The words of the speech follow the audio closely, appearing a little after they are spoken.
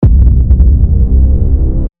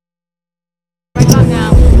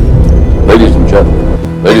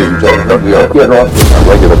Yeah, no, our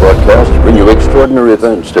regular broadcast bring you extraordinary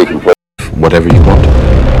events taking place. Whatever you want.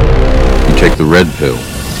 You take the red pill.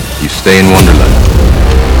 You stay in Wonderland.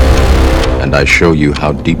 And I show you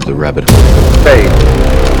how deep the rabbit hole goes. Hey,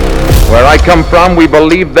 where I come from, we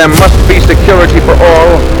believe there must be security for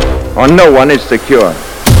all, or no one is secure.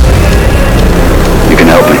 You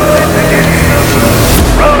can help me.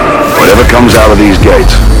 Whatever comes out of these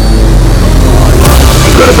gates,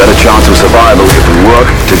 we've got a better chance of survival if we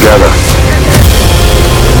work together.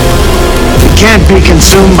 We can't be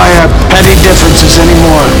consumed by our petty differences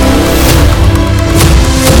anymore.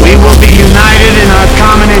 We will be united in our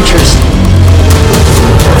common interest.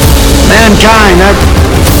 Mankind, that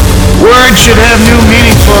word should have new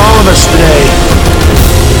meaning for all of us today.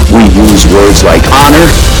 We use words like honor,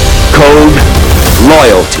 code,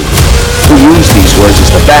 loyalty. We use these words as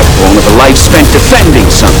the backbone of a life spent defending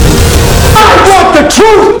something. I want the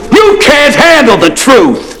truth! You can't handle the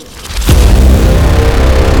truth!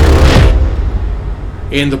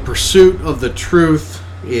 And the pursuit of the truth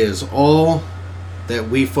is all that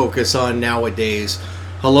we focus on nowadays.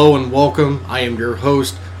 Hello and welcome. I am your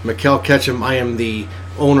host, Mikkel Ketchum. I am the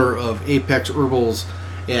owner of Apex Herbals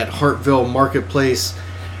at Hartville Marketplace,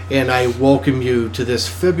 and I welcome you to this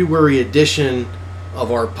February edition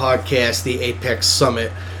of our podcast, the Apex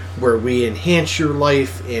Summit, where we enhance your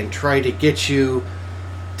life and try to get you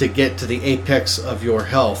to get to the apex of your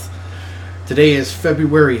health. Today is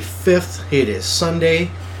February 5th. It is Sunday,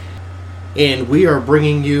 and we are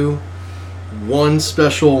bringing you one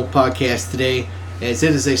special podcast today, as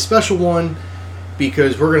it is a special one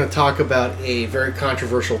because we're going to talk about a very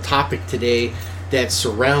controversial topic today that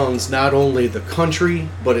surrounds not only the country,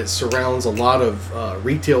 but it surrounds a lot of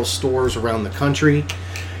retail stores around the country,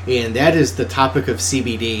 and that is the topic of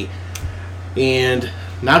CBD. And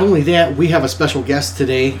not only that, we have a special guest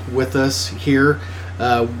today with us here.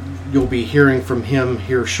 You'll be hearing from him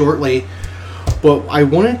here shortly, but I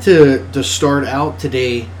wanted to start out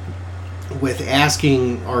today with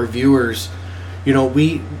asking our viewers, you know,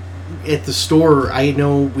 we at the store, I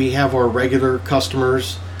know we have our regular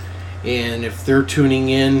customers, and if they're tuning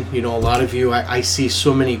in, you know, a lot of you, I see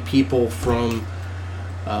so many people from,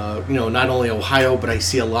 you know, not only Ohio, but I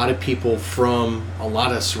see a lot of people from a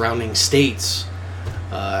lot of surrounding states.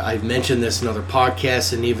 I've mentioned this in other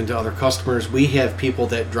podcasts and even to other customers. We have people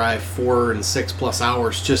that drive 4 and 6 plus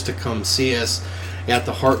hours just to come see us at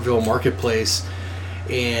the Hartville Marketplace.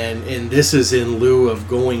 And this is in lieu of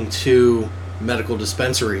going to medical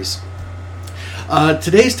dispensaries.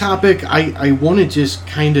 Today's topic, I want to just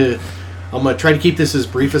kind of, I'm going to try to keep this as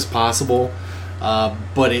brief as possible,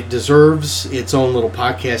 but it deserves its own little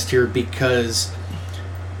podcast here because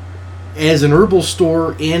as an herbal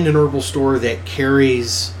store and an herbal store that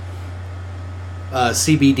carries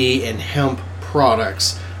CBD and hemp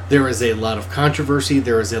products, there is a lot of controversy,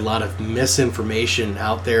 there is a lot of misinformation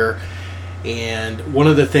out there. And one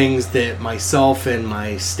of the things that myself and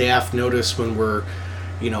my staff notice when we're,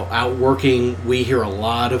 you know, out working, we hear a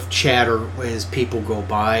lot of chatter as people go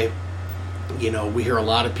by. You know, we hear a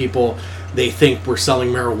lot of people, they think we're selling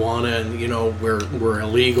marijuana and, you know, we're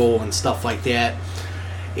illegal and stuff like that.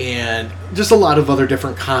 And just a lot of other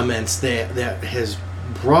different comments that has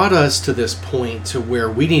brought us to this point to where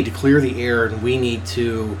we need to clear the air and we need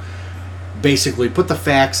to basically put the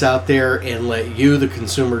facts out there and let you, the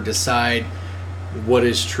consumer, decide what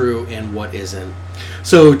is true and what isn't.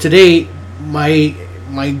 So today, my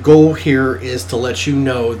goal here is to let you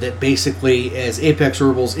know that basically as Apex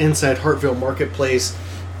Herbals inside Hartville Marketplace,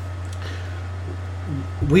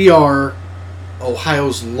 we are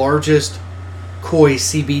Ohio's largest Koi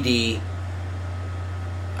CBD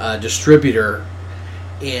distributor,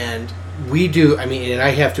 and we do, I mean, and I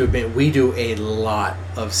have to admit, we do a lot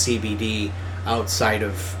of CBD outside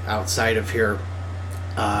of here.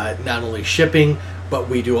 Not only shipping, but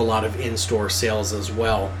we do a lot of in-store sales as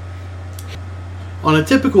well. On a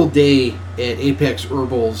typical day at Apex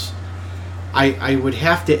Herbals, I would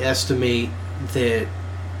have to estimate that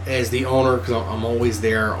as the owner, because I'm always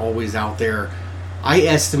there, always out there, I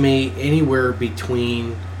estimate anywhere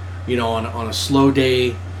between, you know, on a slow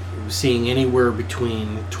day, seeing anywhere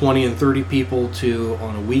between 20 and 30 people to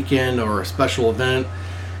on a weekend or a special event,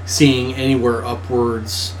 seeing anywhere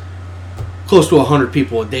upwards close to 100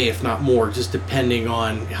 people a day, if not more, just depending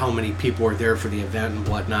on how many people are there for the event and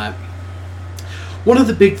whatnot. One of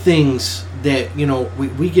the big things that, you know,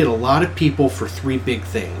 we get a lot of people for 3 big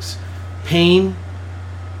things: pain,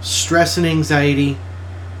 stress and anxiety,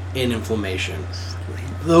 and inflammation.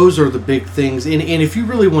 Those are the big things. And if you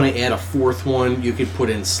really want to add a 4th one, you could put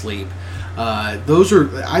in sleep. I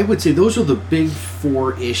would say those are the big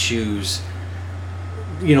 4 issues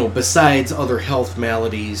besides other health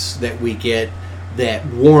maladies that we get that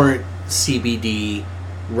warrant CBD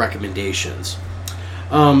recommendations.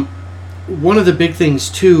 One of the big things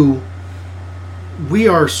too, we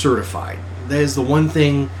are certified. That is the one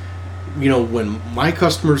thing, when my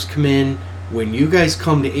customers come in, when you guys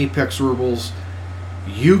come to Apex Herbals,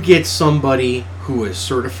 you get somebody who is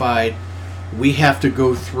certified. We have to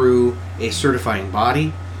go through a certifying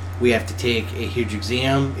body. We have to take a huge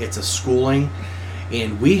exam. It's a schooling,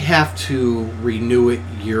 and we have to renew it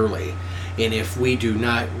yearly. And if we do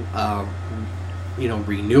not,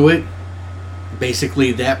 renew it,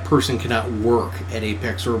 basically that person cannot work at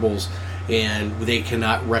Apex Herbals, and they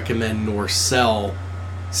cannot recommend nor sell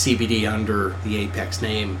CBD under the Apex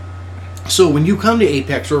name. So when you come to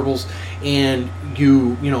Apex Herbals and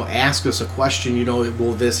you ask us a question,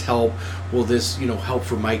 will this help? Will this help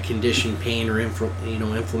for my condition, pain, or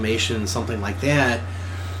inflammation, and something like that?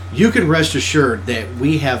 You can rest assured that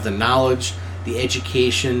we have the knowledge, the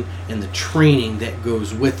education, and the training that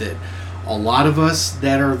goes with it. A lot of us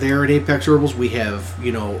that are there at Apex Herbals, we have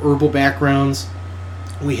herbal backgrounds.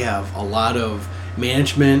 We have a lot of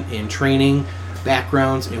management and training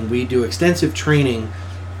backgrounds, and we do extensive training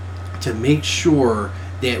to make sure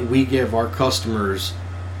that we give our customers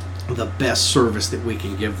the best service that we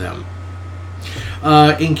can give them.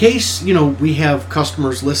 In case we have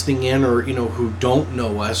customers listening in, or who don't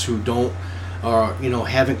know us, who don't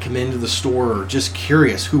haven't come into the store, or just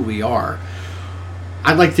curious who we are,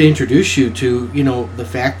 I'd like to introduce you to the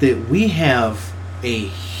fact that we have a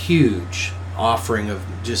huge offering of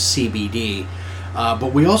just CBD,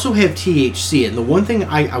 but we also have THC. And the one thing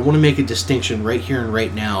I want to make a distinction right here and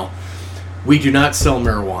right now: we do not sell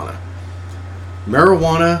marijuana.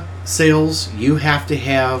 Marijuana sales, you have to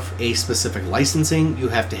have a specific licensing. You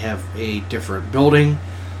have to have a different building,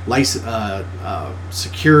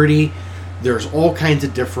 security. There's all kinds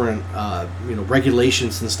of different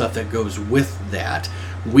regulations and stuff that goes with that.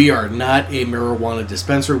 We are not a marijuana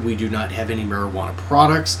dispenser. We do not have any marijuana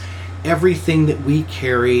products. Everything that we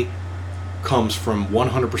carry comes from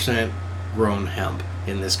 100% grown hemp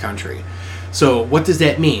in this country. So what does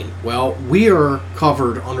that mean? Well, we are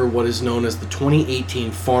covered under what is known as the 2018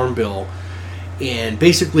 Farm Bill. And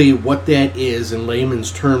basically what that is, in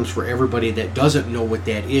layman's terms for everybody that doesn't know what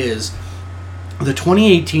that is, the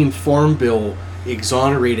 2018 Farm Bill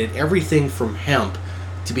exonerated everything from hemp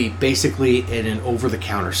to be basically in an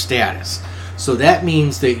over-the-counter status. So that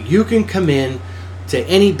means that you can come in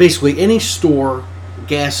to basically any store,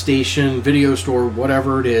 gas station, video store,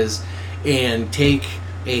 whatever it is, and take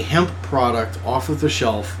a hemp product off of the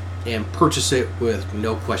shelf and purchase it with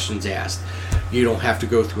no questions asked. You don't have to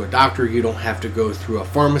go through a doctor. You don't have to go through a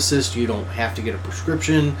pharmacist. You don't have to get a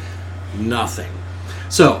prescription. Nothing.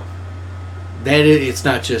 So it's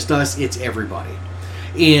not just us, it's everybody.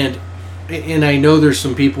 And I know there's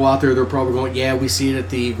some people out there that are probably going, yeah, we see it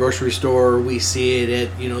at the grocery store, we see it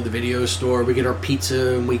at the video store, we get our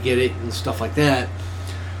pizza and we get it and stuff like that.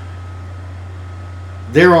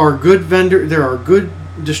 There are good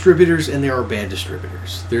distributors and there are bad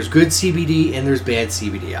distributors. There's good CBD and there's bad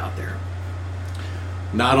CBD out there.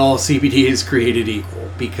 Not all CBD is created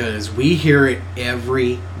equal, because we hear it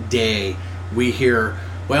every day. We hear,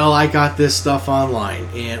 well, I got this stuff online,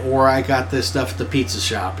 or I got this stuff at the pizza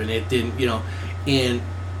shop and it didn't, and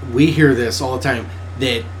we hear this all the time,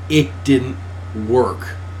 that it didn't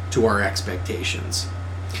work to our expectations.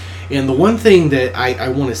 And the one thing that I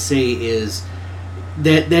want to say is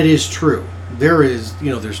that is true. There is,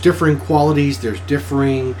 there's differing qualities, there's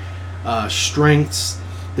differing strengths,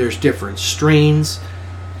 there's different strains.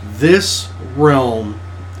 This realm,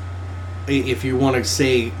 if you want to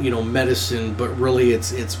say, medicine, but really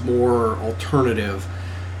it's more alternative,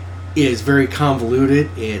 is very convoluted.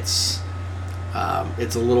 It's a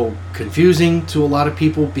little confusing to a lot of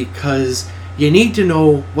people, because you need to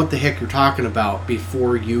know what the heck you're talking about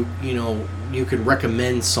before you can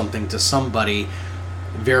recommend something to somebody,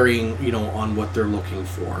 varying on what they're looking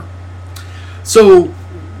for. So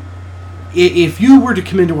if you were to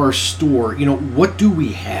come into our store, what do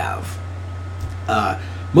we have?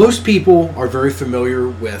 Most people are very familiar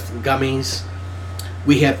with gummies.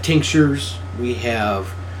 We have tinctures, we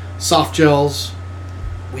have soft gels,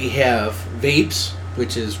 we have vapes,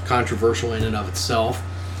 which is controversial in and of itself.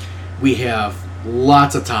 We have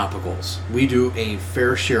lots of topicals. We do a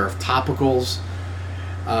fair share of topicals.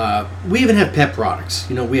 We even have pet products.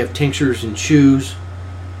 We have tinctures and chews.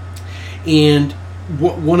 And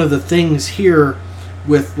one of the things here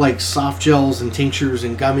with like soft gels and tinctures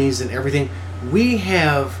and gummies and everything, we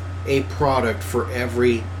have a product for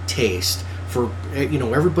every taste. For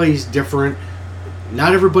everybody's different.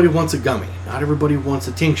 Not everybody wants a gummy. Not everybody wants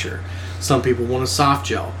a tincture. Some people want a soft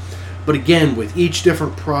gel. But again, with each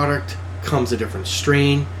different product comes a different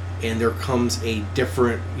strain, and there comes a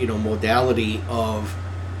different, modality of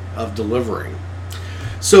delivering.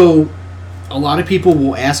 So a lot of people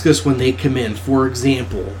will ask us when they come in. For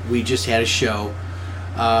example, we just had a show,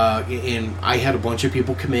 and I had a bunch of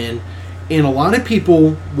people come in, and a lot of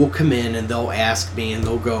people will come in and they'll ask me and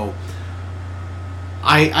they'll go,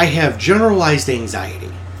 I have generalized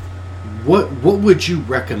anxiety. What would you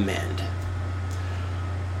recommend?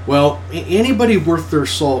 Well, anybody worth their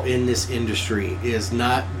salt in this industry is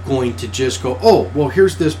not going to just go, oh, well,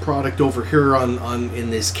 here's this product over here on in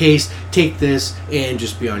this case, take this and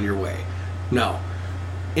just be on your way. No.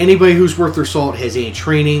 Anybody who's worth their salt, has any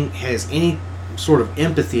training, has any sort of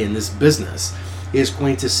empathy in this business, is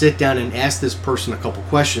going to sit down and ask this person a couple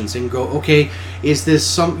questions and go, okay, is this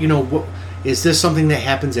something that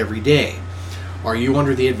happens every day? Are you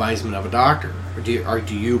under the advisement of a doctor? Or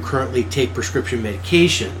do you currently take prescription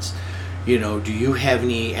medications? Do you have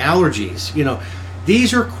any allergies?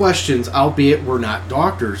 These are questions, albeit we're not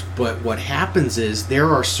doctors, but what happens is there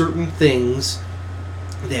are certain things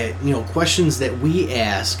that, questions that we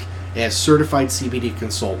ask as certified CBD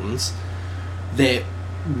consultants that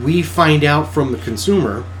we find out from the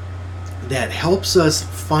consumer that helps us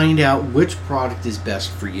find out which product is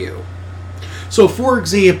best for you. So, for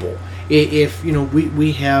example, if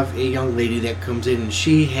we have a young lady that comes in and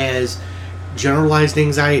she has generalized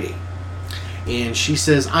anxiety, and she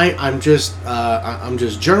says, I'm just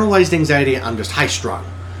generalized anxiety. I'm just high strung.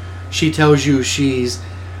 She tells you she's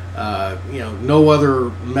no other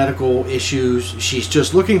medical issues. She's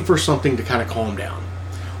just looking for something to kind of calm down.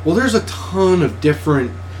 Well, there's a ton of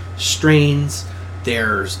different strains.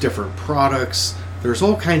 There's different products. There's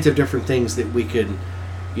all kinds of different things that we could,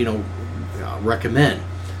 recommend.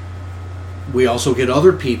 We also get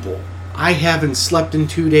other people. I haven't slept in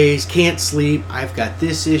 2 days, can't sleep, I've got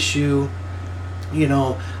this issue,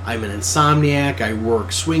 I'm an insomniac, I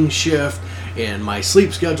work swing shift, and my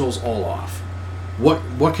sleep schedule's all off.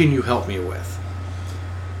 What can you help me with?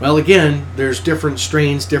 Well, again, there's different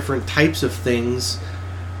strains, different types of things,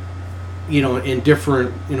 and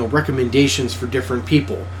different, recommendations for different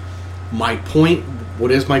people.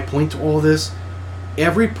 What is my point to all this?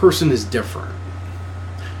 Every person is different.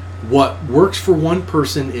 What works for one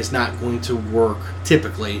person is not going to work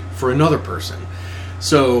typically for another person.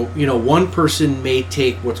 So, one person may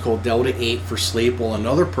take what's called Delta 8 for sleep, while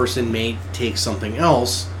another person may take something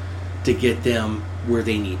else to get them where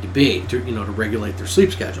they need to be, to regulate their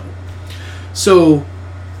sleep schedule. So,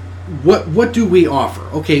 what do we offer?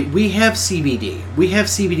 Okay, we have CBD. We have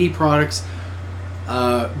CBD products,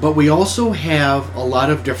 but we also have a lot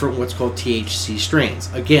of different what's called THC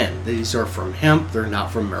strains. Again, these are from hemp. They're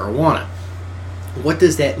not from marijuana. What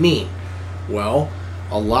does that mean? Well,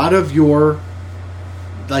 a lot of your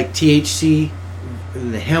THC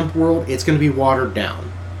in the hemp world, it's going to be watered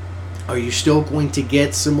down. Are you still going to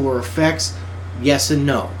get similar effects? Yes and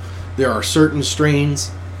no. There are certain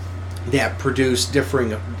strains that produce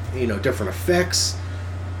different effects,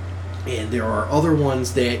 and there are other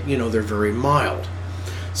ones that they're very mild.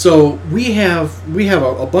 So we have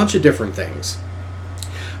a bunch of different things.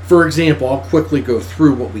 For example, I'll quickly go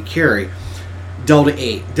through what we carry. Delta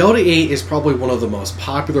 8. Delta 8 is probably one of the most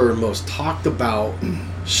popular and most talked about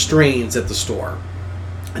strains at the store.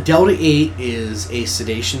 Delta 8 is a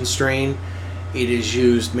sedation strain. It is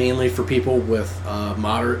used mainly for people with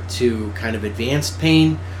moderate to kind of advanced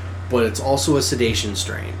pain, but it's also a sedation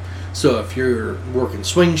strain. So if you're working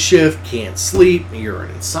swing shift, can't sleep, you're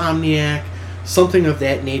an insomniac, something of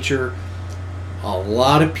that nature, a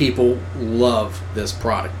lot of people love this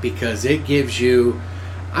product because it gives you,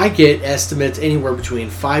 I get estimates anywhere between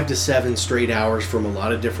 5 to 7 straight hours from a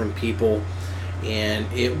lot of different people, and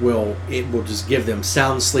it will just give them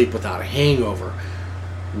sound sleep without a hangover.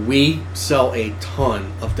 We sell a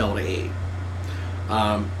ton of Delta 8.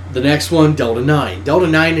 The next one, Delta 9. Delta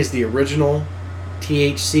 9 is the original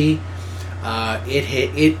THC.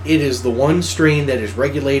 It is the one strain that is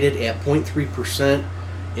regulated at 0.3%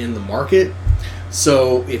 in the market.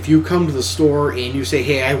 So if you come to the store and you say,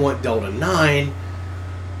 hey, I want Delta 9,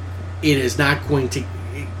 it is not going to,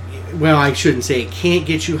 well, I shouldn't say it can't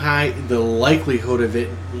get you high. The likelihood of it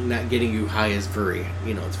not getting you high is very,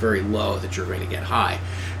 it's very low that you're going to get high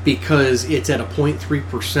because it's at a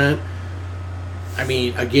 0.3%. I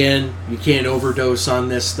mean, again, you can't overdose on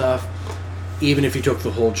this stuff. Even if you took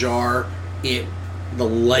the whole jar, the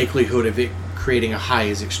likelihood of it creating a high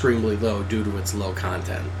is extremely low due to its low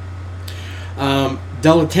content.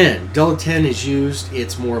 Delta 10. Delta 10 is used,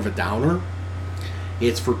 it's more of a downer.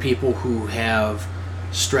 It's for people who have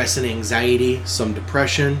stress and anxiety, some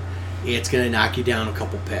depression, it's going to knock you down a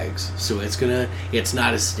couple pegs. So it's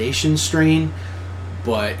not a sedation strain,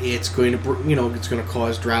 but it's going to, it's going to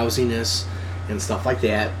cause drowsiness and stuff like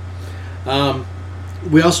that.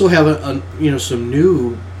 We also have some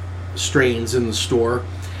new strains in the store.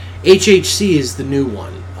 HHC is the new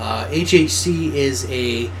one. HHC is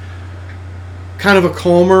a kind of a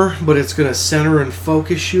calmer, but it's going to center and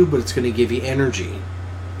focus you, but it's going to give you energy.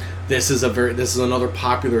 This is another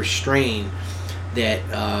popular strain that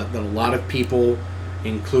a lot of people,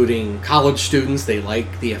 including college students, they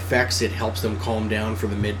like the effects. It helps them calm down for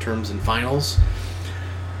the midterms and finals.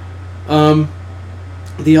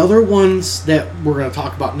 The other ones that we're going to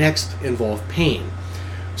talk about next involve pain.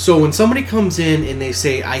 So when somebody comes in and they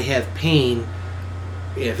say, I have pain,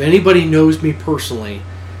 if anybody knows me personally,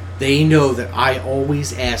 they know that I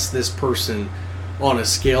always ask this person on a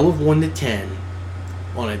scale of 1 to 10,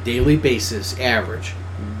 on a daily basis, average,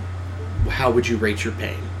 how would you rate your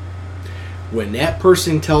pain? When that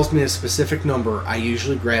person tells me a specific number, I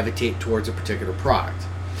usually gravitate towards a particular product.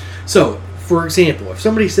 So, for example, if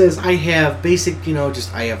somebody says, I have basic,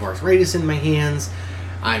 I have arthritis in my hands,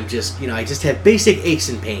 I just have basic aches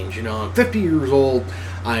and pains, I'm 50 years old,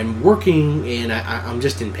 I'm working, and I'm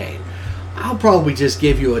just in pain. I'll probably just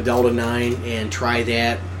give you a Delta 9 and try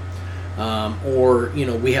that. Or,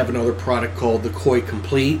 we have another product called the Koi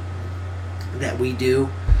Complete that we do.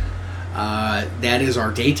 That is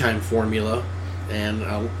our daytime formula. And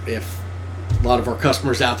if a lot of our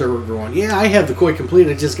customers out there are going, yeah, I have the Koi Complete,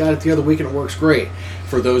 I just got it the other week and it works great.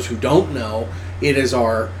 For those who don't know, it is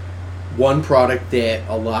our one product that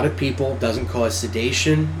a lot of people doesn't cause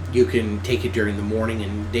sedation. You can take it during the morning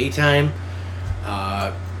and daytime.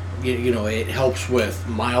 It helps with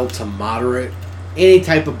mild to moderate, any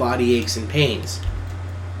type of body aches and pains.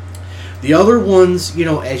 The other ones,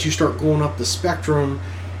 as you start going up the spectrum,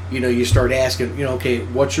 you start asking, okay,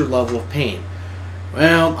 what's your level of pain?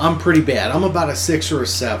 Well, I'm pretty bad. I'm about a 6 or a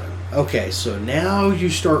 7. Okay, so now you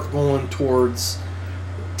start going towards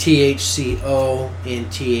THCO and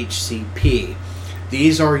THCP.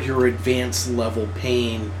 These are your advanced level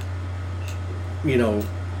pain,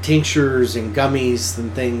 tinctures and gummies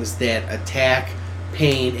and things that attack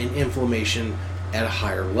pain and inflammation at a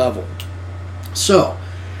higher level. So,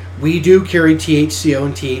 we do carry THCO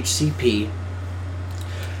and THCP.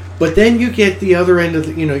 But then you get the other end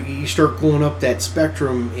of you start going up that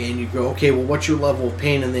spectrum and you go, okay, well, what's your level of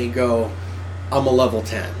pain? And they go, I'm a level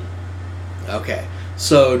 10. Okay.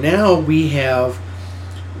 So now we have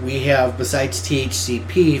besides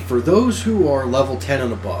THCP, for those who are level 10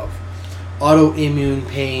 and above, autoimmune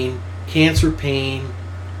pain, cancer pain,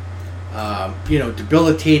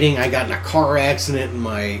 debilitating. I got in a car accident and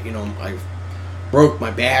I broke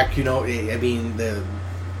my back.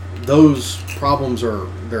 Those problems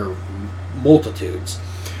they're multitudes.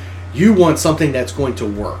 You want something that's going to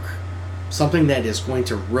work, something that is going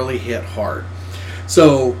to really hit hard.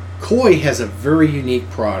 So Koi has a very unique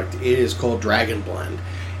product. It is called Dragon Blend,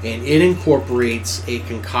 and it incorporates a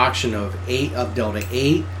concoction of Delta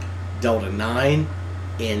 8, Delta 9,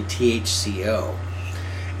 and THCO.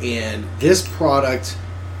 And this product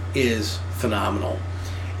is phenomenal.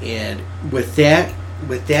 And with that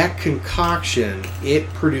concoction,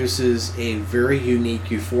 it produces a very unique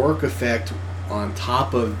euphoric effect on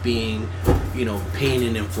top of being, pain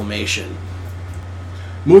and inflammation.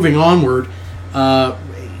 Moving onward,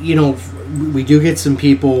 we do get some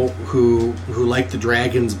people who like the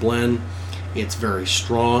Dragon's Blend. It's very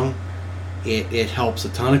strong. It helps a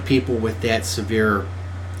ton of people with that severe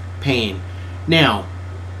pain. Now,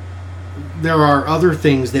 there are other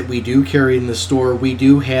things that we do carry in the store. We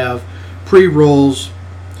do have pre-rolls.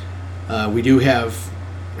 We do have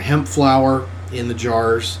hemp flour in the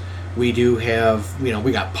jars. We do have,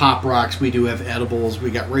 we got Pop Rocks. We do have edibles. We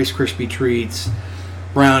got Rice Krispie treats,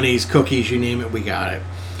 brownies, cookies, you name it, we got it.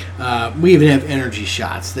 We even have energy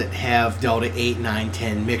shots that have Delta 8, 9,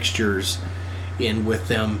 10 mixtures in with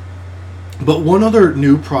them. But one other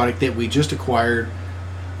new product that we just acquired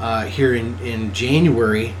here in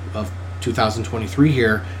January of 2023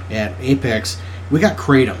 here at Apex, we got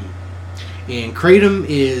Kratom. And Kratom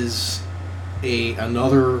is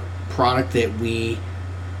another product that we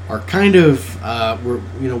are kind of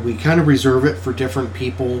we kind of reserve it for different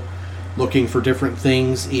people looking for different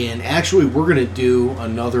things. And actually, we're going to do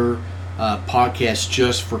another podcast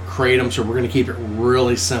just for Kratom, so we're going to keep it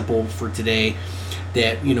really simple for today.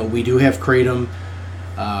 That we do have Kratom.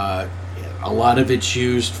 A lot of it's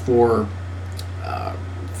used for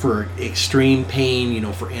extreme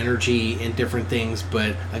pain, for energy and different things.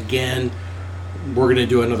 But again, we're going to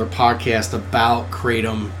do another podcast about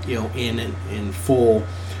Kratom, in full,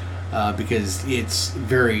 because it's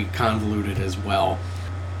very convoluted as well.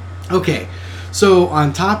 Okay, so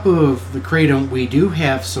on top of the Kratom, we do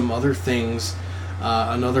have some other things,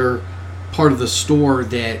 another part of the store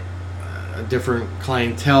that a different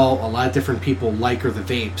clientele, a lot of different people like are the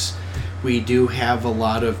vapes. We do have a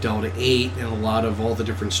lot of Delta 8 and a lot of all the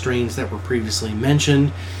different strains that were previously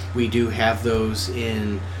mentioned. We do have those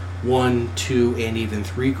in 1, 2, and even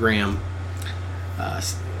 3 gram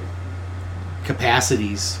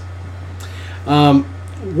capacities.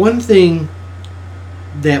 One thing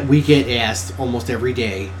that we get asked almost every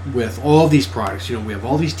day with all these products, we have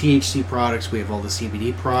all these THC products, we have all the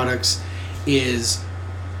CBD products, is,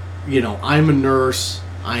 I'm a nurse,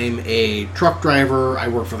 I'm a truck driver, I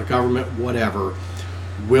work for the government, whatever.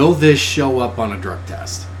 Will this show up on a drug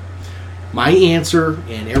test? My answer,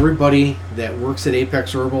 and everybody that works at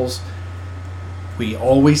Apex Herbals, we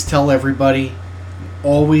always tell everybody,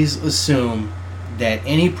 always assume that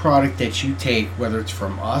any product that you take, whether it's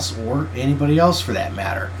from us or anybody else for that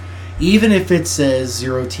matter, even if it says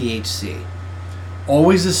 0 THC,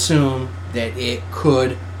 always assume that it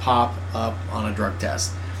could pop up on a drug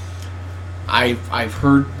test. I've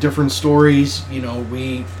heard different stories.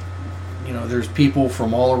 There's people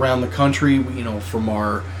from all around the country. From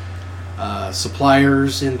our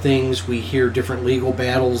suppliers and things, we hear different legal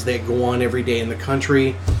battles that go on every day in the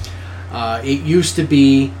country. It used to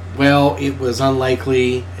be, it was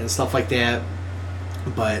unlikely and stuff like that,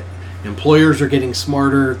 but employers are getting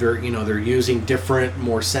smarter. They're using different,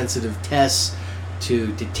 more sensitive tests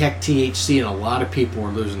to detect THC, and a lot of people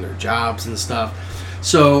are losing their jobs and stuff.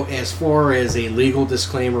 So as far as a legal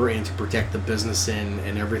disclaimer and to protect the business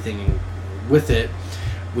and everything with it,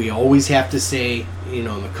 we always have to say,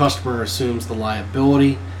 the customer assumes the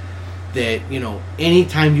liability, that,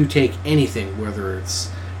 anytime you take anything, whether it's,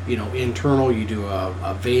 internal, you do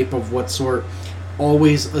a vape of what sort,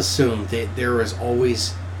 always assume that there is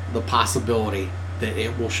always the possibility that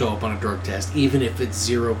it will show up on a drug test, even if it's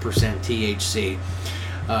 0% THC.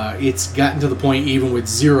 It's gotten to the point, even with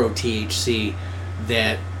 0 THC,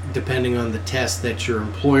 that depending on the test that your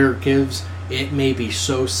employer gives, it may be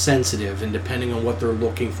so sensitive, and depending on what they're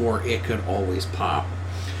looking for, it could always pop.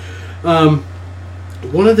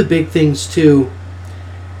 One of the big things too,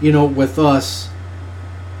 with us,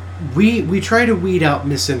 we try to weed out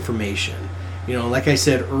misinformation. Like I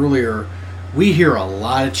said earlier, we hear a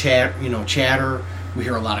lot of chatter. We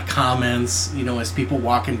hear a lot of comments, as people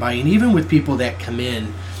walking by, and even with people that come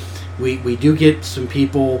in, we do get some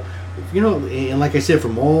people, and like I said,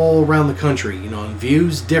 from all around the country, and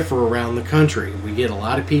views differ around the country. We get a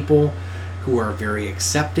lot of people who are very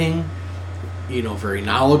accepting, very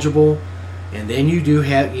knowledgeable, and then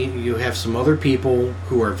you have some other people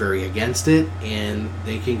who are very against it, and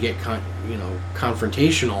they can get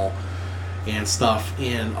confrontational and stuff.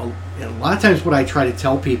 And a lot of times what I try to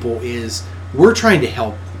tell people is, we're trying to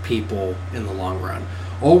help people in the long run.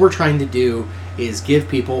 All we're trying to do is give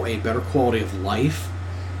people a better quality of life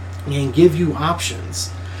and give you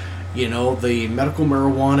options. The medical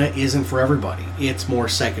marijuana isn't for everybody. It's more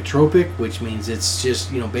psychotropic, which means it's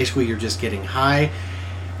just, basically you're just getting high.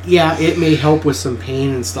 Yeah, it may help with some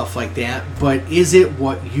pain and stuff like that, but is it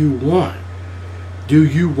what you want? Do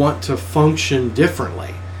you want to function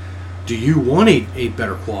differently? Do you want a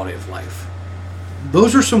better quality of life?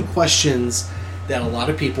 Those are some questions that a lot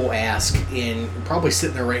of people ask, and probably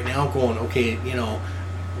sitting there right now going, okay,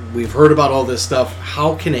 we've heard about all this stuff.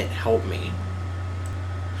 How can it help me?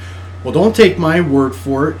 Well, don't take my word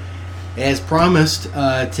for it. As promised,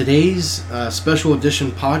 today's special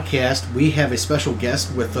edition podcast, we have a special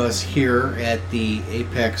guest with us here at the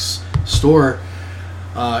Apex store,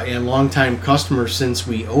 and longtime customer since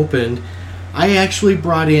we opened. I actually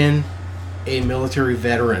brought in a military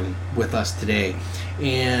veteran with us today,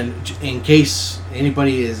 and in case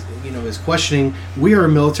anybody is questioning, we are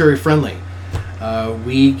military friendly.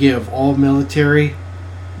 We give all military,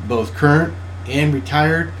 both current and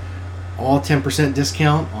retired, all 10%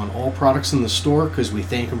 discount on all products in the store, because we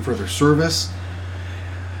thank them for their service.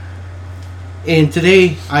 And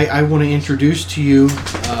today I want to introduce to you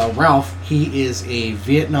Ralph. He is a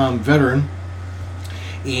Vietnam veteran,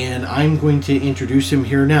 and I'm going to introduce him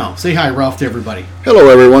here now. Say hi, Ralph, to everybody. Hello,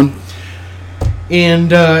 everyone.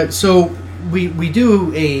 And so we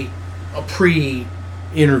do a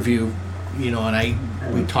pre-interview,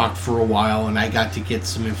 and we talked for a while, and I got to get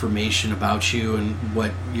some information about you and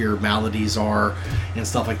what your maladies are and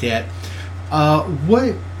stuff like that.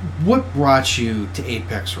 What brought you to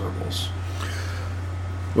Apex Herbals?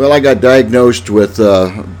 Well, I got diagnosed with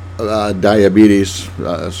diabetes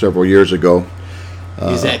several years ago,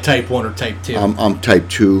 Is that type 1 or type 2? I'm type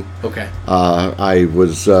 2. Okay. I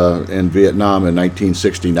was in Vietnam in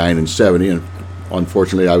 1969 and 70, and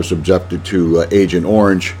unfortunately I was subjected to Agent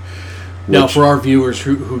Orange. Now, for our viewers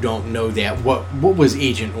who don't know that, what was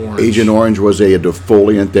Agent Orange? Agent Orange was a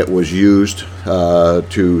defoliant that was used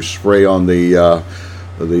to spray on the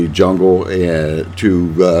jungle and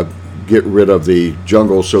to get rid of the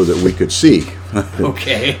jungle so that we could see.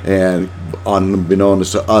 Okay. And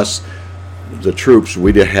unbeknownst to us, the troops,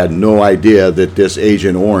 we had no idea that this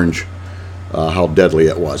Agent Orange, how deadly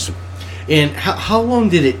it was. And how long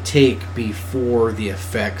did it take before the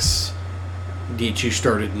effects? Did you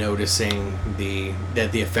started noticing the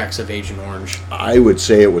effects of Agent Orange? I would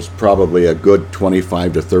say it was probably a good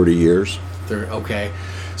 25 to 30 years. Okay.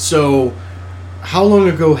 So, how long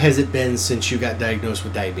ago has it been since you got diagnosed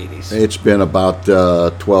with diabetes? It's been about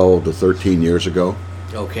 12 to 13 years ago.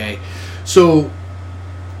 Okay. So,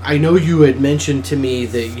 I know you had mentioned to me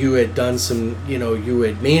that you had done some, you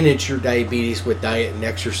had managed your diabetes with diet and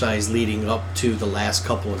exercise leading up to the last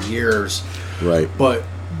couple of years. Right. But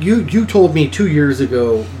you told me 2 years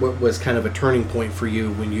ago what was kind of a turning point for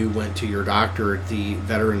you when you went to your doctor at the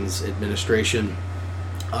Veterans Administration.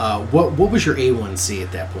 What was your A1C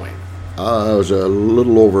at that point? It was a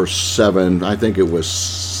little over 7. I think it was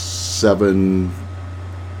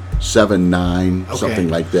 7.9, Okay. something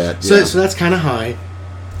like that. So, Yeah. so that's kind of high.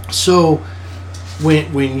 So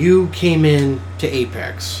when you came in to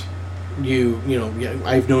Apex,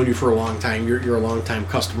 I've known you for a long time. You're a long time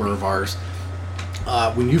customer of ours.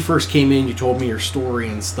 When you first came in, you told me your story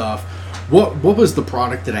and stuff. What was the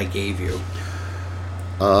product that I gave you?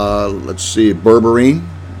 Let's see, berberine.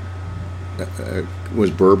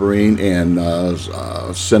 Was berberine and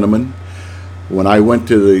cinnamon. When I went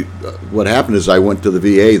to what happened is I went to the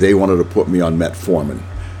VA. They wanted to put me on metformin.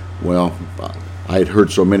 Well, I had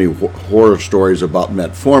heard so many horror stories about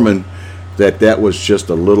metformin that was just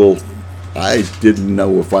a little. I didn't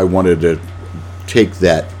know if I wanted to take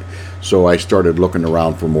that, so I started looking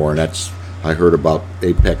around for more, and I heard about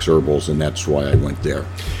Apex Herbals, and that's why I went there.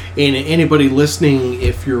 And anybody listening,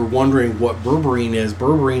 if you're wondering what berberine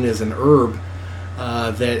is an herb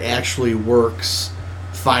that actually works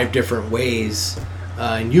 5 different ways.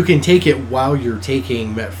 And you can take it while you're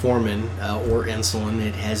taking metformin or insulin.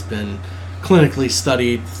 It has been clinically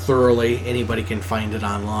studied thoroughly. Anybody can find it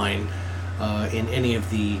online in any of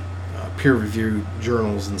the peer-reviewed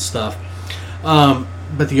journals and stuff.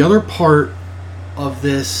 But the other part of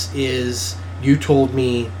this is you told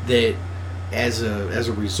me that as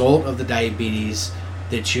a result of the diabetes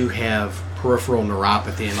that you have peripheral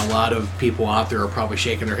neuropathy, and a lot of people out there are probably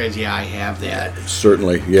shaking their heads. Yeah, I have that.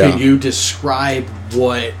 Certainly, yeah. Can you describe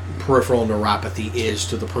what peripheral neuropathy is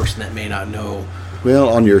to the person that may not know? Well,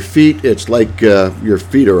 on your feet, it's like your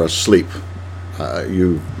feet are asleep.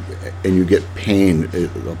 You get pain.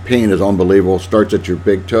 The pain is unbelievable. Starts at your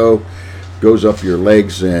big toe, goes up your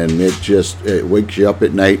legs, and it wakes you up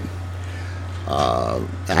at night.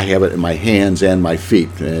 I have it in my hands and my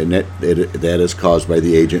feet, and that is caused by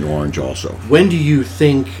the Agent Orange also. When do you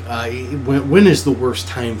think, when is the worst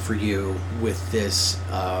time for you with this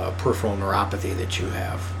peripheral neuropathy that you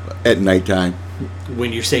have? At nighttime.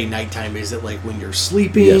 When you say nighttime, is it like when you're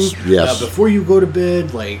sleeping? Yes. Before you go to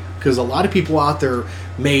bed? Because a lot of people out there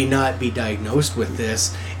may not be diagnosed with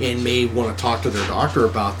this and may want to talk to their doctor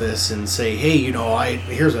about this and say, hey,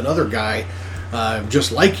 here's another guy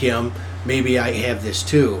just like him. Maybe I have this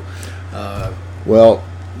too. Well,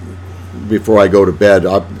 before I go to bed,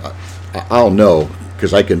 I'll know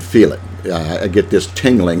because I can feel it. I get this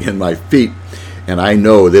tingling in my feet, and I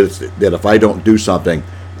know that if I don't do something,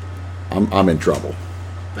 I'm in trouble.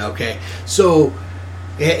 Okay. So,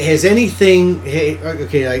 has anything...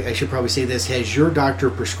 Okay, I should probably say this. Has your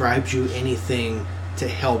doctor prescribed you anything to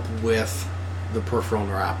help with the peripheral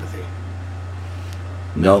neuropathy?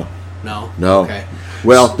 No. No? No. Okay.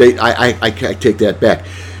 Well, I take that back.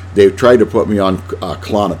 They've tried to put me on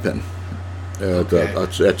Klonopin. Okay.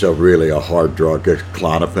 That's really a hard drug,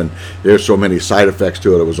 Klonopin. There's so many side effects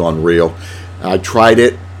to it, it was unreal. I tried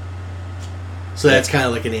it. So that's kind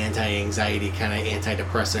of like an anti-anxiety, kind of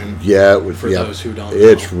antidepressant. Yeah, it was, for those who don't know.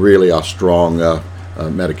 It's really a strong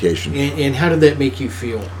medication. And how did that make you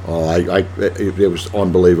feel? Oh, it was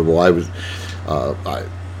unbelievable. I was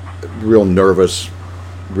real nervous,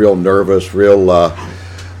 real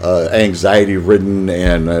anxiety-ridden,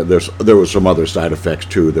 and there was some other side effects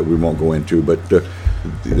too that we won't go into, but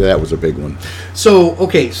that was a big one. So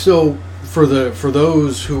for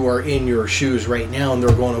those who are in your shoes right now and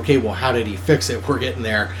they're going, okay, well, how did he fix it? We're getting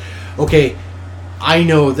there. Okay, I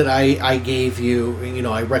know that I gave you,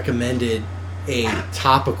 I recommended a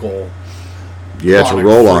topical Yeah, it's a product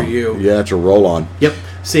roll-on. for you. Yeah, it's a roll-on. Yep.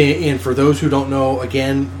 See, and for those who don't know,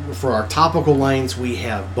 again, for our topical lines, we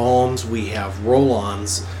have balms, we have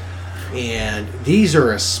roll-ons, and these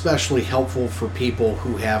are especially helpful for people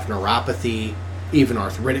who have neuropathy, even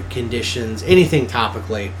arthritic conditions, anything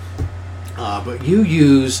topically. But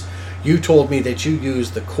you told me that you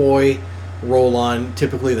use the Koi roll-on,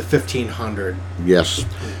 typically the 1500. Yes,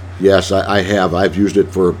 I have. I've used it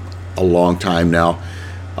for a long time now.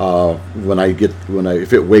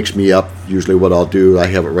 If it wakes me up, usually what I'll do, I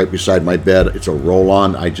have it right beside my bed. It's a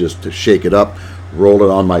roll-on. I just shake it up, roll it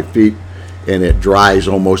on my feet, and it dries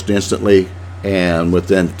almost instantly. And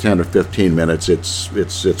within 10 or 15 minutes,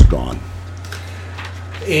 it's gone.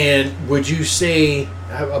 And would you say,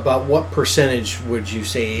 about what percentage would you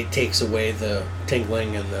say it takes away the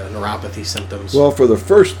tingling and the neuropathy symptoms? Well,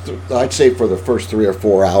 I'd say for the first 3 or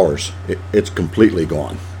 4 hours, it's completely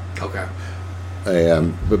gone. Okay.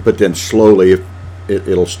 But then slowly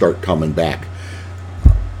it'll start coming back.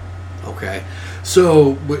 Okay.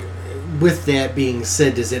 So with that being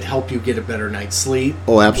said, does it help you get a better night's sleep?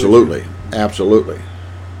 Oh, absolutely. Absolutely.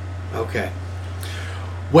 Okay.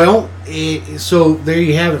 Well, so there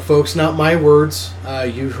you have it, folks. Not my words.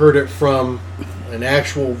 You heard it from an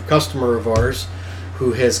actual customer of ours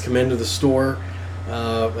who has come into the store.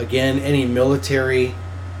 Again, any military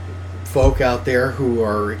folk out there who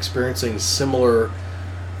are experiencing similar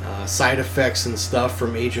side effects and stuff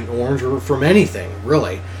from Agent Orange or from anything,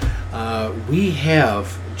 really. We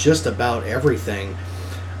have just about everything.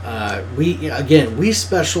 We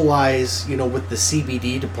specialize, with the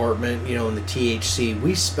CBD department, and the THC.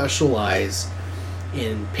 We specialize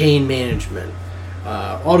in pain management,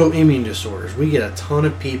 autoimmune disorders. We get a ton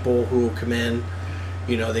of people who come in,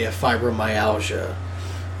 they have fibromyalgia,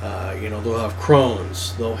 they'll have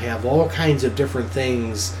Crohn's, they'll have all kinds of different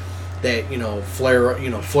things that,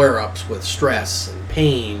 flare-ups with stress and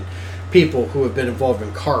pain. People who have been involved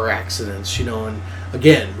in car accidents, and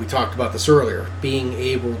again, we talked about this earlier, being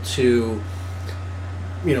able to,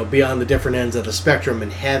 be on the different ends of the spectrum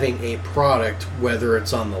and having a product, whether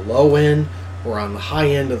it's on the low end or on the high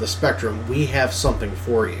end of the spectrum, we have something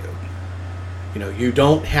for you. You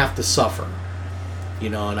don't have to suffer.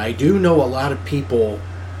 And I do know a lot of people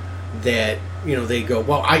that, they go,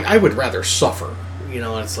 well, I would rather suffer. And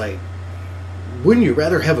it's like, wouldn't you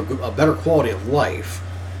rather have a better quality of life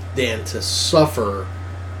than to suffer,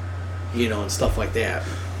 and stuff like that?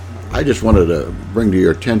 I just wanted to bring to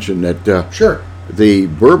your attention that Sure. The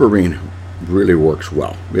berberine really works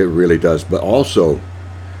well. It really does. But also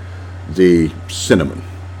the cinnamon.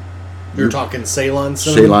 You're talking Ceylon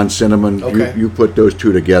cinnamon? Ceylon cinnamon. Okay. You put those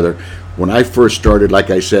two together. When I first started, like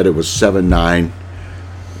I said, it was 7.9.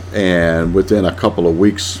 And within a couple of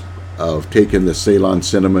weeks of taking the Ceylon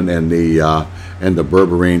cinnamon and the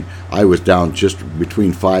berberine, I was down just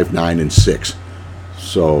between 5.9 and 6.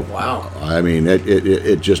 So wow. I mean,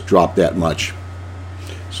 it just dropped that much.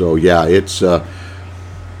 So yeah,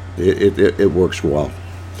 it works well.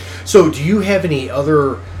 So do you have any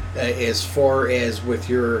other, as far as with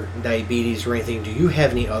your diabetes or anything, do you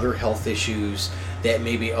have any other health issues that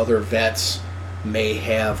maybe other vets may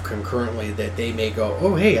have concurrently that they may go,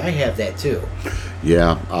 oh hey, I have that too?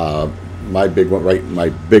 Yeah, my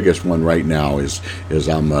biggest one right now is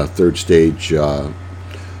I'm a third stage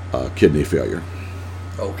kidney failure.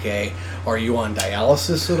 Okay. Are you on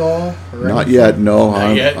dialysis at all? Not yet. No,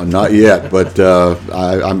 Not yet? Not yet. But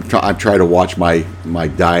I try to watch my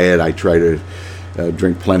diet. I try to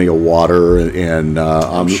drink plenty of water, and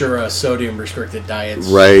I'm sure a sodium restricted diet's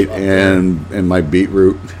right, up there. and my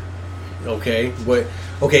beetroot. Okay.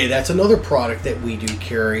 Okay, that's another product that we do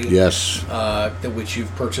carry. Yes. Which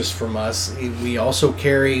you've purchased from us. We also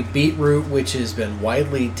carry beetroot, which has been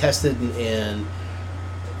widely tested and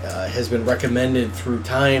has been recommended through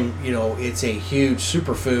time. It's a huge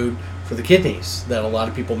superfood for the kidneys that a lot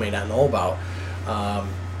of people may not know about.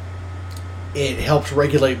 It helps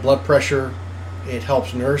regulate blood pressure. It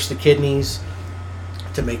helps nourish the kidneys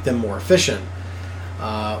to make them more efficient.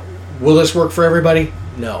 Will this work for everybody?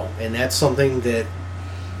 No. And that's something that,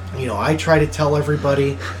 I try to tell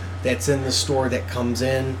everybody that's in the store that comes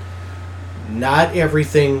in. Not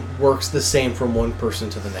everything works the same from one person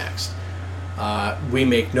to the next. We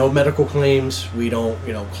make no medical claims. We don't,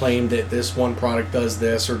 claim that this one product does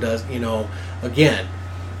this or does, again,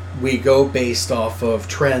 we go based off of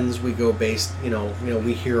trends. We go based,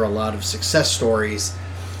 we hear a lot of success stories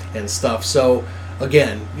and stuff. So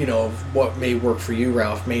again, what may work for you,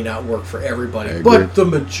 Ralph, may not work for everybody. But the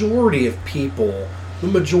majority of people,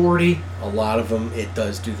 a lot of them, it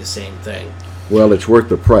does do the same thing. Well, it's worth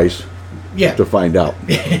the price. Yeah. To find out.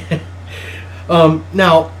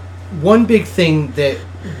 Now, one big thing that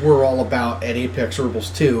we're all about at Apex Herbals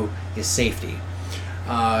too is safety.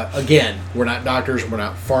 Again, we're not doctors, we're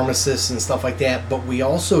not pharmacists and stuff like that, but we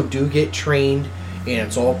also do get trained, and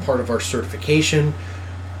it's all part of our certification.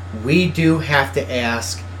 We do have to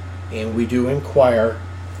ask, and we do inquire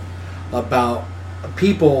about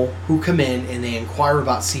people who come in and they inquire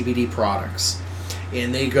about CBD products,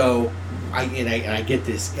 and they go, I get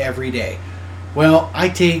this every day. Well, I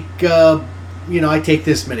take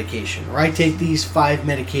this medication, or I take these 5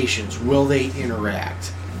 medications. Will they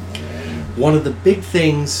interact? One of the big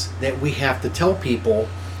things that we have to tell people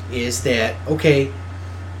is that, okay,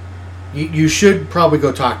 you should probably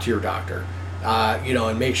go talk to your doctor,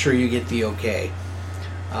 and make sure you get the okay.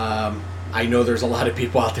 I know there's a lot of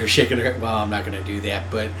people out there shaking their head. Well, I'm not going to do that,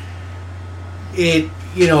 but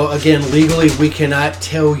again, legally, we cannot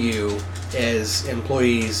tell you as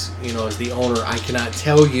employees, as the owner, I cannot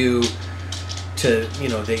tell you to,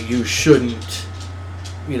 that you shouldn't,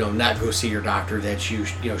 not go see your doctor, that you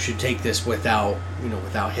should take this without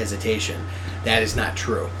hesitation. That is not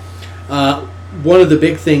true. One of the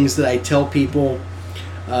big things that I tell people,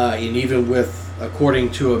 and even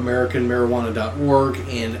according to AmericanMarijuana.org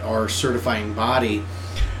and our certifying body,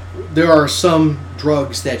 there are some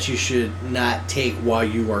drugs that you should not take while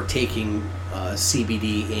you are taking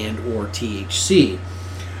CBD and or THC.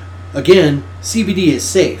 Again, CBD is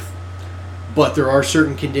safe, but there are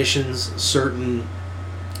certain conditions, certain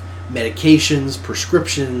medications,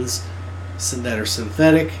 prescriptions that are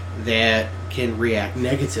synthetic that can react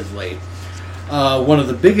negatively. One of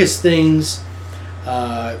the biggest things,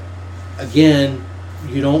 again,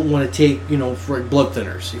 you don't want to take, for blood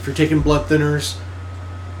thinners. If you're taking blood thinners,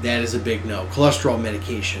 that is a big no. Cholesterol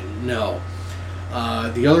medication, no.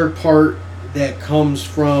 The other part that comes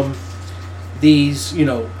from these,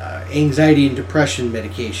 anxiety and depression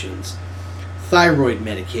medications, thyroid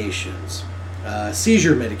medications,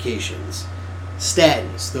 seizure medications,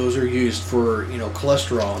 statins. Those are used for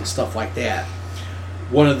cholesterol and stuff like that.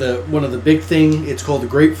 One of the big thing, it's called the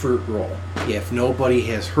grapefruit rule. If nobody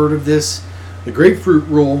has heard of this, the grapefruit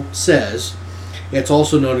rule says, it's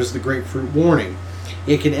also known as the grapefruit warning.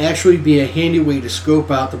 It can actually be a handy way to scope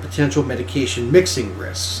out the potential medication mixing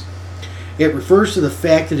risks. It refers to the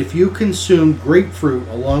fact that if you consume grapefruit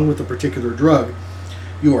along with a particular drug,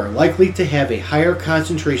 you are likely to have a higher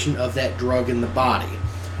concentration of that drug in the body.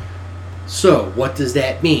 So, what does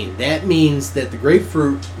that mean? That means that the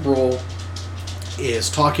grapefruit rule is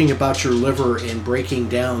talking about your liver and breaking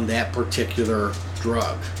down that particular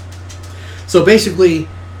drug. So basically,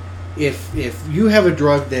 if you have a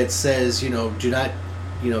drug that says, do not,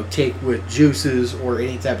 take with juices or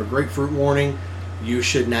any type of grapefruit warning, you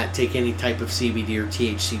should not take any type of CBD or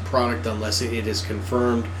THC product unless it is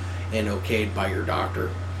confirmed and okayed by your doctor.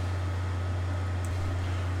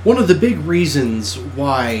 One of the big reasons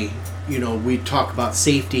why, we talk about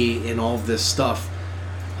safety and all of this stuff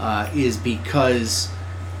is because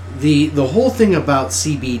the whole thing about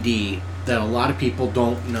CBD that a lot of people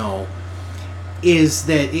don't know is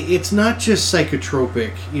that it's not just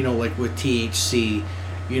psychotropic, like with THC,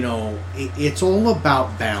 it's all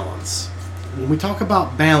about balance. When we talk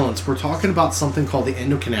about balance, we're talking about something called the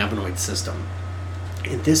endocannabinoid system.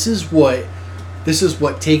 And this is what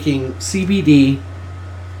taking CBD,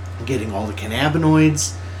 getting all the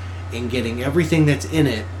cannabinoids, and getting everything that's in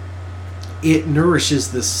it, it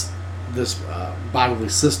nourishes this bodily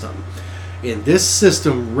system. And this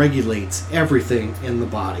system regulates everything in the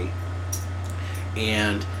body.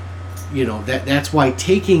 And that's why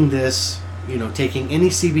taking this, taking any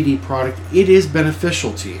CBD product, it is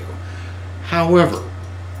beneficial to you. However,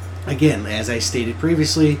 again, as I stated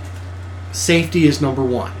previously, safety is number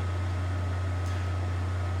one.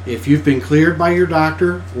 If you've been cleared by your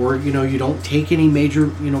doctor, or you don't take any major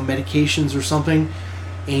medications or something,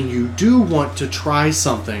 and you do want to try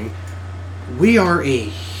something, we are a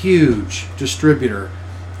huge distributor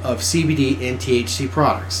of CBD and THC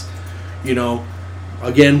products.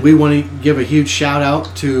 Again, we want to give a huge shout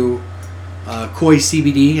out to Koi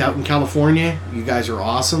CBD out in California. You guys are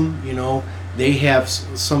awesome. They have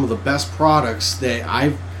some of the best products that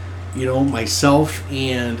I've, myself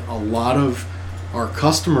and a lot of our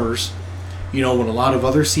customers, when a lot of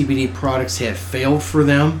other CBD products have failed for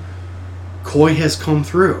them, Koi has come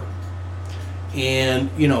through. And,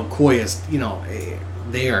 Koi is,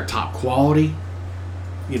 they are top quality.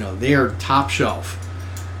 They are top shelf.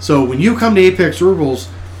 So when you come to Apex Herbals,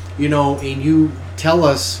 and you tell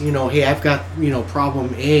us, hey, I've got,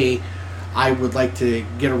 problem A, I would like to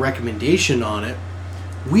get a recommendation on it.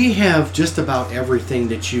 We have just about everything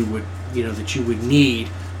that you would need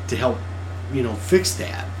to help, fix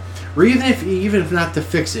that. or even if not to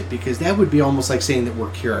fix it, because that would be almost like saying that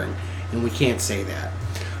we're curing, and we can't say that.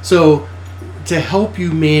 So to help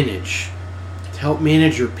you manage,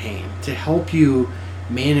 your pain, to help you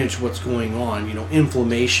manage what's going on,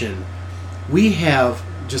 inflammation, we have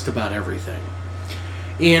just about everything.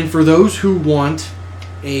 And for those who want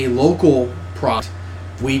a local product,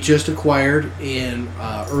 we just acquired in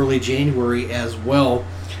early January as well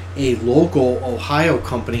a local Ohio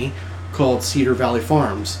company called Cedar Valley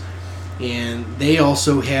Farms, and they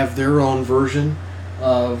also have their own version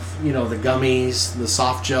of the gummies, the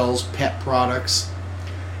soft gels, pet products,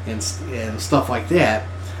 and stuff like that.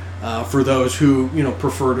 For those who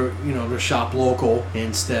prefer to shop local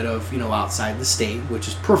instead of outside the state, which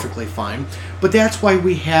is perfectly fine. But that's why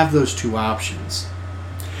we have those two options.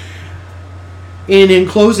 And in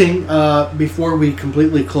closing, before we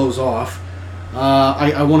completely close off,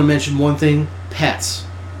 I want to mention one thing: pets.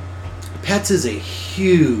 Pets is a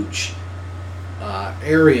huge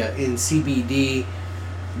area in CBD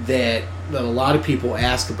that a lot of people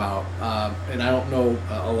ask about, and I don't know,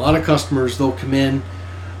 a lot of customers, they'll come in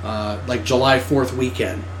like July 4th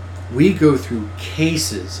weekend. We go through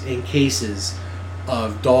cases and cases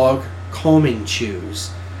of dog calming chews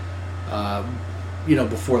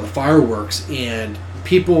before the fireworks, and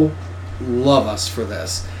people love us for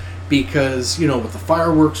this because with the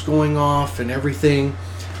fireworks going off and everything,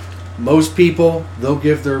 most people, they'll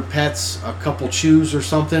give their pets a couple chews or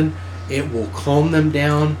something. It will calm them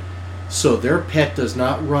down so their pet does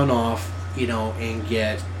not run off and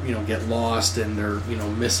get lost, and they're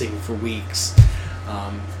missing for weeks.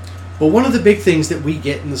 But one of the big things that we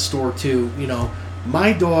get in the store too,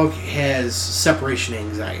 my dog has separation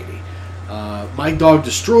anxiety. My dog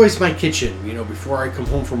destroys my kitchen before I come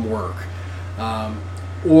home from work.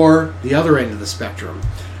 Or the other end of the spectrum,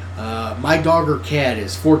 my dog or cat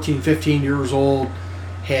is 14, 15 years old,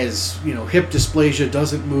 has hip dysplasia,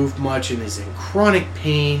 doesn't move much, and is in chronic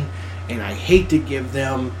pain, and I hate to give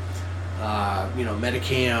them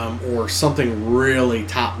Medicam or something really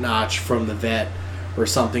top notch from the vet or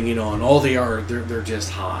something, and all they are, they're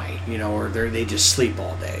just high, or they just sleep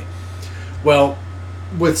all day. Well,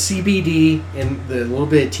 with CBD and the little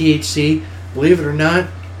bit of THC, believe it or not,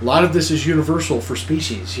 a lot of this is universal for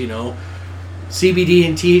species. CBD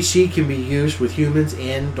and THC can be used with humans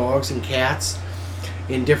and dogs and cats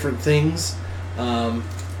in different things.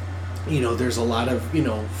 There's a lot of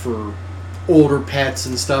for older pets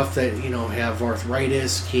and stuff that have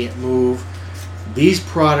arthritis, can't move. These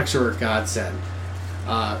products are a godsend.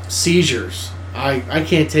 Seizures, I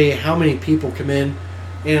can't tell you how many people come in,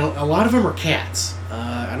 and a lot of them are cats.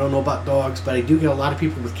 I don't know about dogs, but I do get a lot of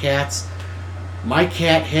people with cats. My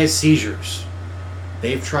cat has seizures.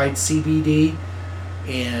 They've tried CBD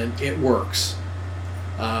and it works.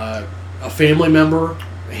 A family member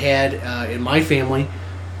had, in my family,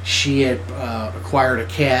 she had acquired a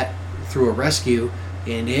cat through a rescue,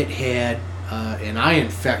 and it had an eye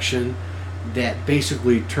infection that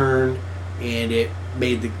basically turned and it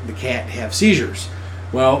made the cat have seizures.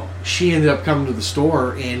 Well, she ended up coming to the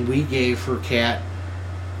store, and we gave her cat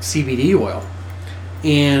CBD oil.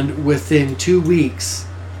 And within 2 weeks,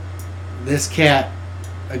 this cat,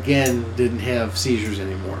 again, didn't have seizures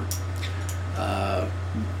anymore.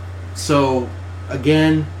 So,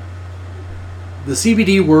 again, the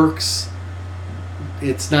CBD works.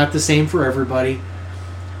 It's not the same for everybody,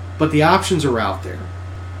 but the options are out there.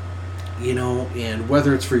 And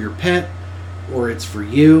whether it's for your pet or it's for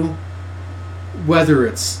you, whether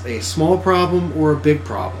it's a small problem or a big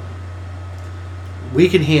problem, we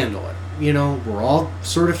can handle it. We're all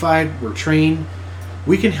certified, we're trained,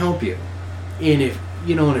 we can help you. And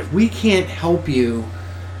if we can't help you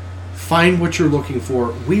find what you're looking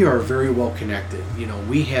for, we are very well connected.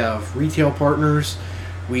 We have retail partners,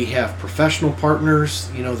 we have professional partners,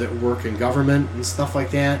 that work in government and stuff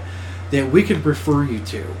like that we can refer you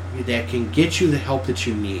to, that can get you the help that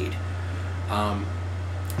you need.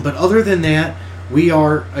 But other than that, we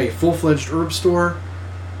are a full-fledged herb store,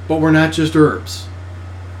 but we're not just herbs.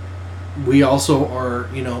 We also are,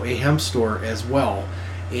 a hemp store as well.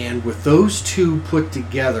 And with those two put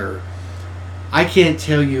together, I can't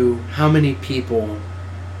tell you how many people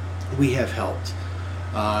we have helped.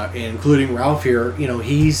 Including Ralph here,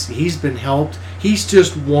 he's been helped. He's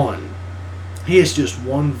just one. He is just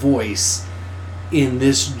one voice in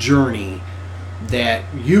this journey that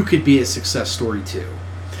you could be a success story too.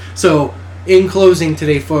 So, in closing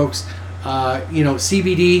today, folks,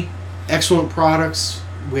 CBD, excellent products.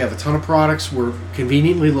 We have a ton of products. We're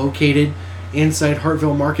conveniently located inside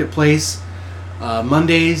Hartville Marketplace.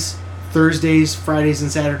 Mondays, Thursdays, Fridays,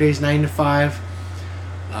 and Saturdays, 9 to 5.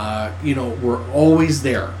 We're always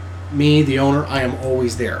there. me, the owner, I am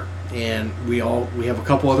always there. And we have a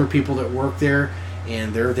couple other people that work there,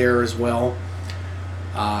 and they're there as well.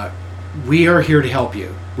 We are here to help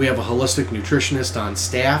you. We have a holistic nutritionist on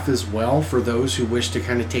staff as well for those who wish to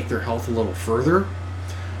kind of take their health a little further.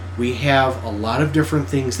 We have a lot of different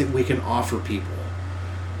things that we can offer people.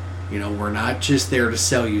 You know, we're not just there to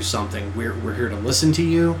sell you something. We're here to listen to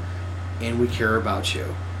you, and we care about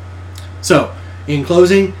you. So, in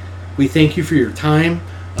closing, we thank you for your time.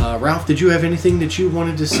 Ralph, did you have anything that you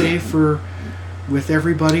wanted to say with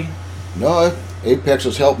everybody? No, Apex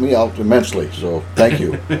has helped me out immensely, so thank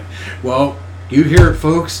you. Well, you hear it,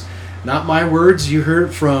 folks. Not my words. You heard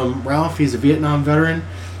it from Ralph. He's a Vietnam veteran,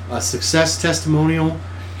 a success testimonial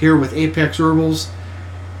here with Apex Herbals.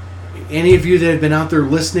 Any of you that have been out there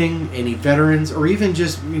listening, any veterans, or even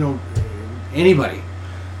just, you know, anybody,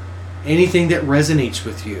 anything that resonates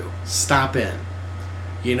with you, stop in.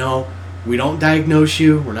 You know, we don't diagnose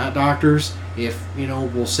you. We're not doctors. If, you know,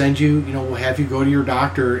 we'll send you, you know, we'll have you go to your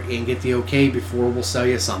doctor and get the okay before we'll sell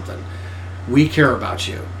you something. We care about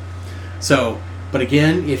you. So, but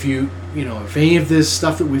again, if if any of this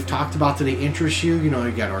stuff that we've talked about today interests you, you know,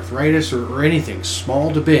 you got arthritis or anything,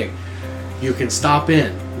 small to big, you can stop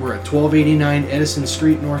in. We're at 1289 Edison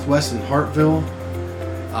Street Northwest in Hartville.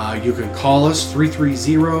 You can call us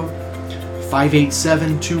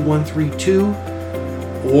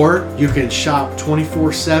 330-587-2132, or you can shop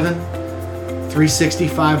 24/7,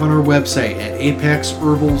 365 on our website at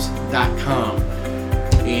apexherbals.com.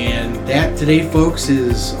 And that today, folks,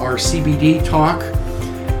 is our CBD talk.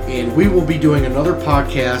 And we will be doing another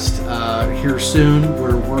podcast here soon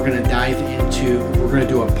where we're going to we're going to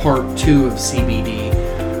do a part 2 of CBD.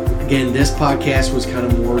 Again, this podcast was kind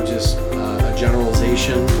of more just a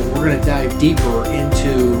generalization, but we're going to dive deeper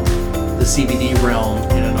into the CBD realm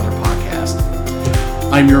in another podcast.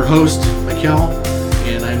 I'm your host, Mikkel,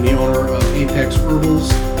 and I'm the owner of Apex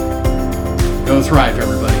Herbals. Go thrive,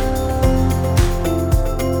 everybody.